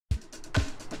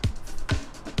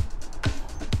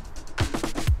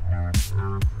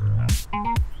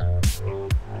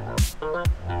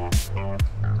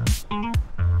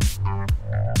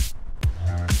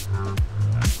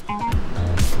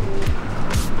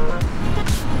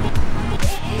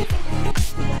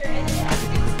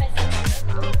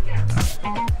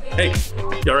Hey,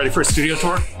 y'all ready for a studio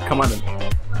tour? Come on in.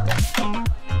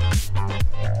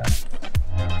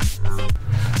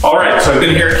 All right, so I've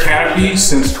been here at Canopy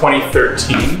since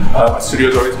 2013. My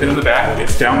studio's always been in the back.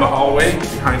 It's down the hallway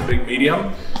behind Big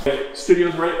Medium. The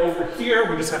studio's right over here.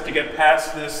 We just have to get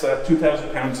past this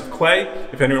 2,000 pounds of clay.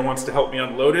 If anyone wants to help me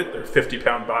unload it, they're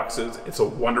 50-pound boxes. It's a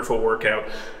wonderful workout,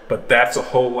 but that's a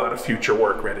whole lot of future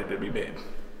work ready to be made.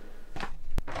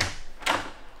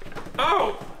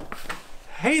 Oh,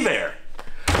 hey there.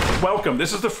 Welcome.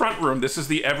 This is the front room. This is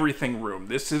the everything room.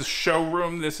 This is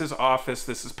showroom. This is office.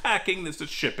 This is packing. This is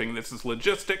shipping. This is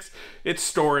logistics. It's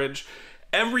storage.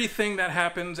 Everything that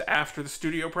happens after the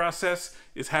studio process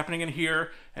is happening in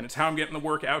here, and it's how I'm getting the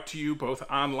work out to you both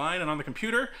online and on the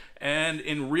computer, and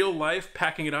in real life,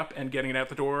 packing it up and getting it out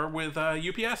the door with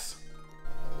UPS.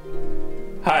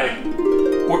 Hi,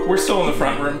 we're still in the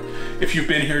front room. If you've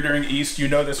been here during East, you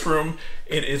know this room.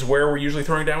 It is where we're usually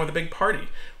throwing down with a big party.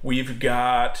 We've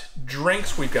got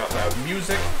drinks, we've got loud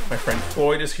music. My friend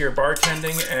Floyd is here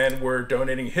bartending, and we're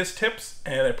donating his tips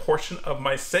and a portion of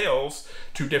my sales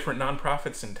to different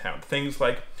nonprofits in town. Things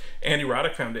like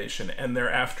Anti-Erotic Foundation and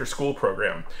their after-school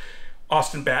program,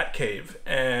 Austin Batcave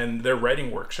and their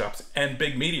writing workshops, and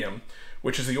Big Medium,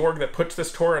 which is the org that puts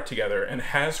this tour together and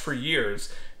has for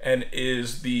years and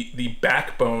is the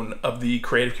backbone of the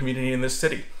creative community in this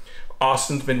city.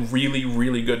 Austin's been really,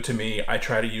 really good to me. I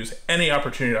try to use any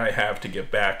opportunity I have to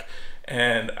give back,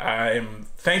 and I'm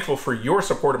thankful for your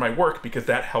support of my work because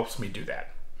that helps me do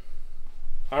that.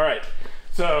 All right,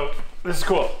 so this is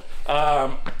cool.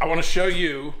 I want to show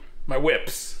you my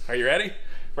whips. Are you ready?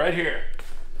 Right here.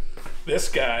 This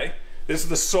guy. This is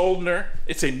the Soldner.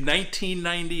 It's a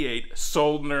 1998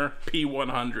 Soldner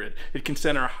P100. It can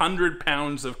center 100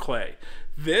 pounds of clay.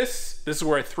 This is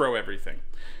where I throw everything.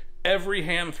 Every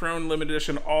hand-thrown limited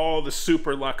edition, all the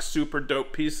super luxe, super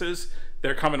dope pieces,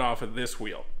 they're coming off of this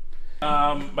wheel.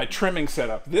 My trimming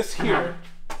setup. This here,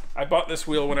 I bought this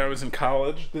wheel when I was in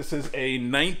college. This is a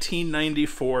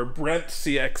 1994 Brent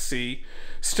CXC,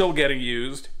 still getting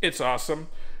used. It's awesome.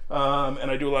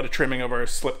 And I do a lot of trimming of our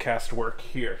slipcast work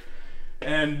here.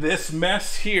 And this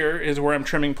mess here is where I'm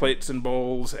trimming plates and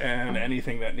bowls and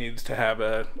anything that needs to have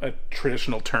a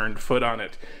traditional turned foot on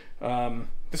it.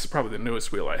 This is probably the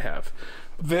newest wheel I have.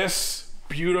 This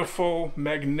beautiful,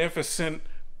 magnificent,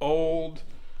 old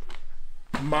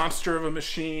monster of a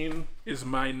machine is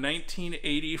my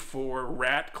 1984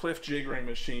 Ratcliffe jiggering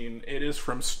machine. It is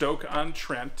from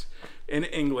Stoke-on-Trent in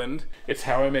England. It's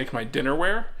how I make my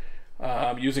dinnerware.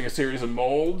 Using a series of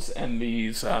molds and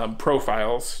these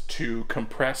profiles to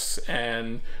compress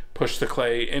and push the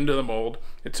clay into the mold.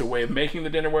 It's a way of making the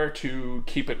dinnerware to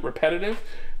keep it repetitive,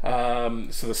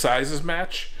 so the sizes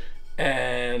match,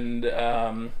 and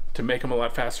to make them a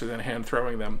lot faster than hand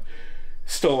throwing them.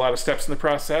 Still a lot of steps in the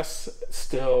process,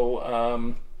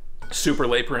 still super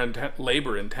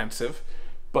labor intensive,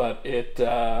 but it's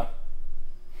a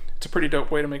pretty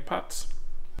dope way to make pots.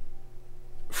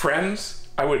 Friends,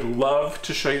 I would love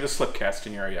to show you the slip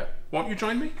casting area. Won't you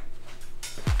join me?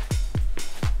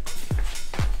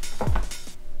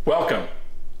 Welcome.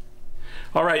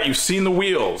 All right, you've seen the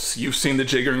wheels, you've seen the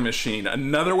jiggering machine.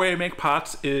 Another way to make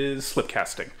pots is slip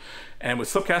casting. And with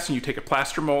slip casting, you take a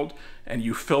plaster mold and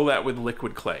you fill that with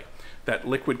liquid clay. That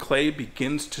liquid clay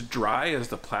begins to dry as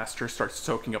the plaster starts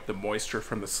soaking up the moisture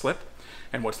from the slip.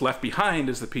 And what's left behind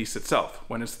is the piece itself.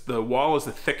 When the wall is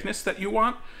the thickness that you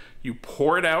want, you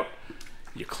pour it out,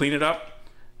 you clean it up,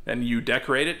 and you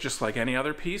decorate it just like any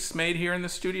other piece made here in the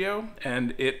studio.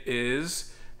 And it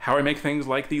is how I make things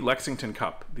like the Lexington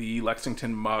cup, the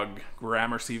Lexington mug,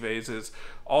 Gramercy vases,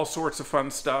 all sorts of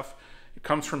fun stuff. It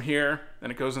comes from here,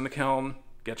 then it goes in the kiln,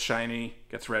 gets shiny,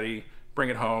 gets ready, bring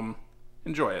it home,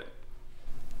 enjoy it.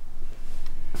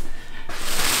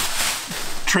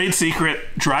 Trade secret,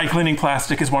 dry cleaning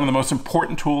plastic is one of the most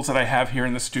important tools that I have here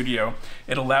in the studio.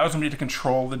 It allows me to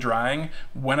control the drying.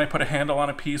 When I put a handle on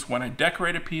a piece, when I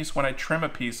decorate a piece, when I trim a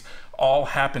piece, all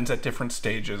happens at different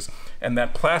stages. And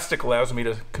that plastic allows me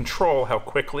to control how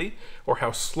quickly or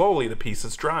how slowly the piece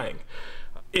is drying.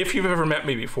 If you've ever met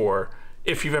me before,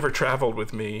 if you've ever traveled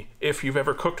with me, if you've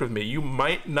ever cooked with me, you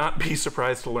might not be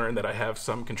surprised to learn that I have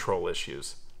some control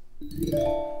issues.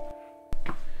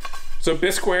 So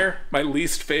Bisqueware, my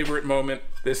least favorite moment.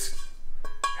 This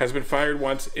has been fired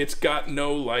once. It's got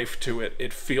no life to it.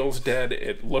 It feels dead.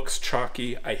 It looks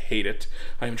chalky. I hate it.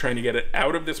 I am trying to get it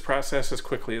out of this process as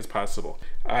quickly as possible.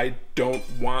 I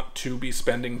don't want to be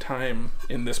spending time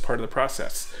in this part of the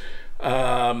process.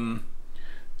 Again,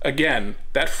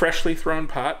 that freshly thrown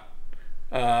pot,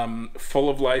 full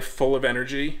of life, full of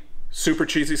energy, super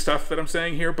cheesy stuff that I'm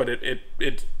saying here, but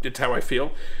it's how I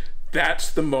feel. That's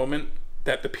the moment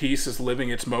that the piece is living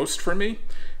its most for me.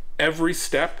 Every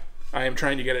step, I am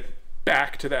trying to get it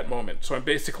back to that moment. So I'm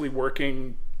basically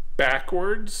working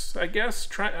backwards, I guess.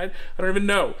 I don't even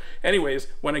know. Anyways,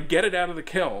 when I get it out of the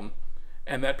kiln,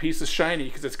 and that piece is shiny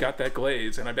because it's got that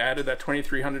glaze, and I've added that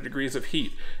 2300 degrees of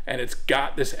heat, and it's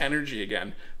got this energy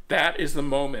again, that is the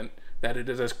moment that it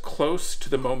is as close to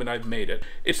the moment I've made it.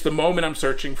 It's the moment I'm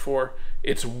searching for.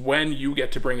 It's when you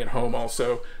get to bring it home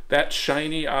also. That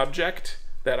shiny object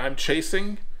that I'm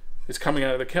chasing is coming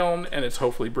out of the kiln, and it's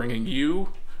hopefully bringing you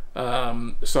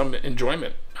some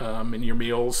enjoyment in your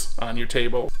meals, on your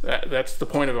table. That's the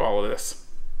point of all of this.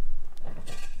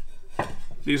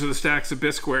 These are the stacks of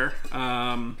Bisqueware.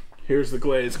 Here's the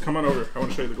glaze. Come on over. I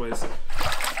want to show you the glaze.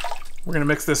 We're going to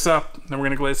mix this up, then we're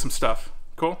going to glaze some stuff.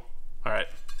 Cool? All right.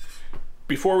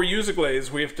 Before we use a glaze,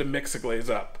 we have to mix a glaze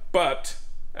up. But,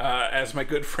 as my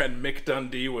good friend Mick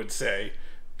Dundee would say,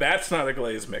 that's not a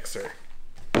glaze mixer.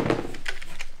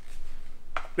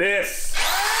 This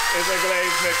is a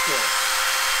glaze mixer.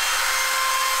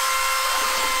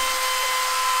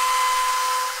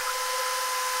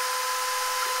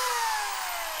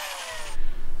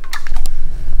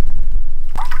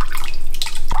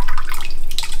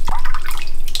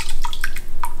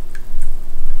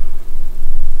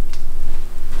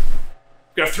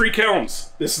 Got 3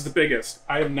 kilns. This is the biggest.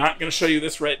 I am not going to show you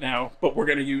this right now, but we're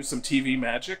going to use some TV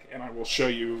magic, and I will show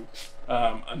you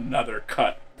another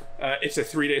cut. It's a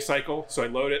 3-day cycle, so I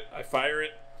load it, I fire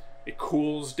it, it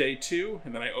cools day 2,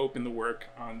 and then I open the work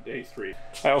on day 3.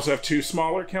 I also have 2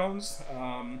 smaller kilns.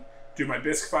 Do my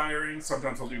bisque firing.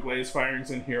 Sometimes I'll do glaze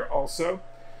firings in here also.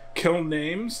 Kiln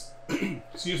names.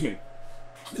 Excuse me.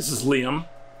 This is Liam.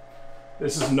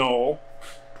 This is Noel.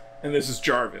 And this is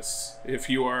Jarvis. If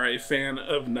you are a fan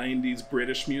of 90s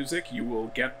British music, you will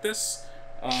get this.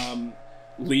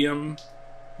 Liam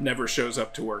never shows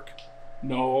up to work.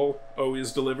 Noel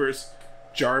always delivers.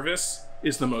 Jarvis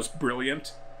is the most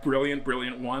brilliant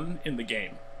one in the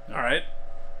game. All right?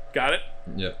 Got it?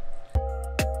 Yep.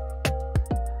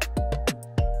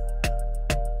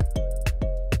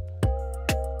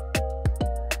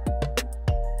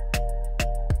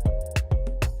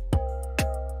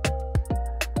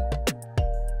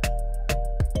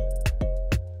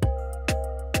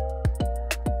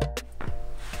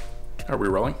 Are we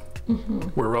rolling? Mm-hmm.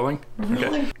 We're rolling?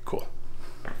 Okay, cool.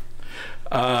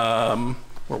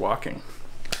 We're walking.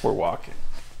 We're walking.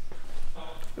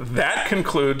 That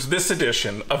concludes this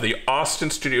edition of the Austin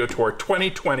StudioTour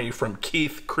 2020 from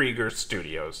Keith Krieger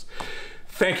Studios.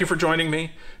 Thank you for joining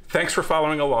me. Thanks for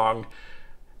following along.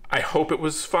 I hope it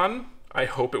was fun. I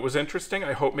hope it was interesting.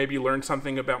 I hope maybe you learned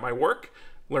something about my work,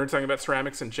 learned something about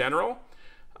ceramics in general.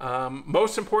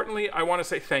 Most importantly, I want to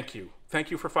say thank you. Thank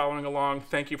you for following along.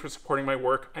 Thank you for supporting my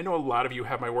work. I know a lot of you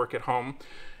have my work at home,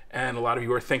 and a lot of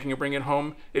you are thinking of bringing it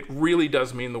home. It really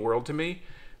does mean the world to me.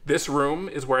 This room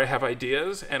is where I have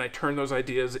ideas, and I turn those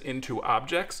ideas into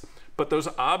objects, but those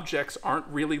objects aren't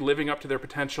really living up to their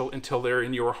potential until they're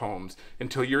in your homes,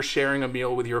 until you're sharing a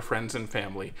meal with your friends and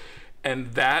family.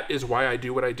 And that is why I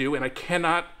do what I do, and I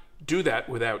cannot do that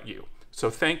without you. So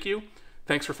thank you.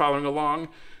 Thanks for following along.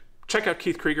 Check out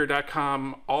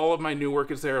keithkrieger.com. All of my new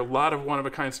work is there. A lot of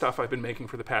one-of-a-kind stuff I've been making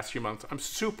for the past few months. I'm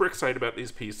super excited about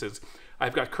these pieces.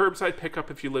 I've got curbside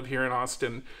pickup if you live here in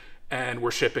Austin, and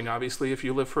we're shipping, obviously, if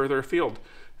you live further afield.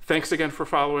 Thanks again for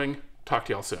following. Talk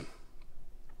to y'all soon.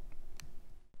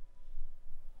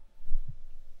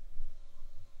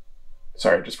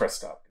 Sorry, just press stop.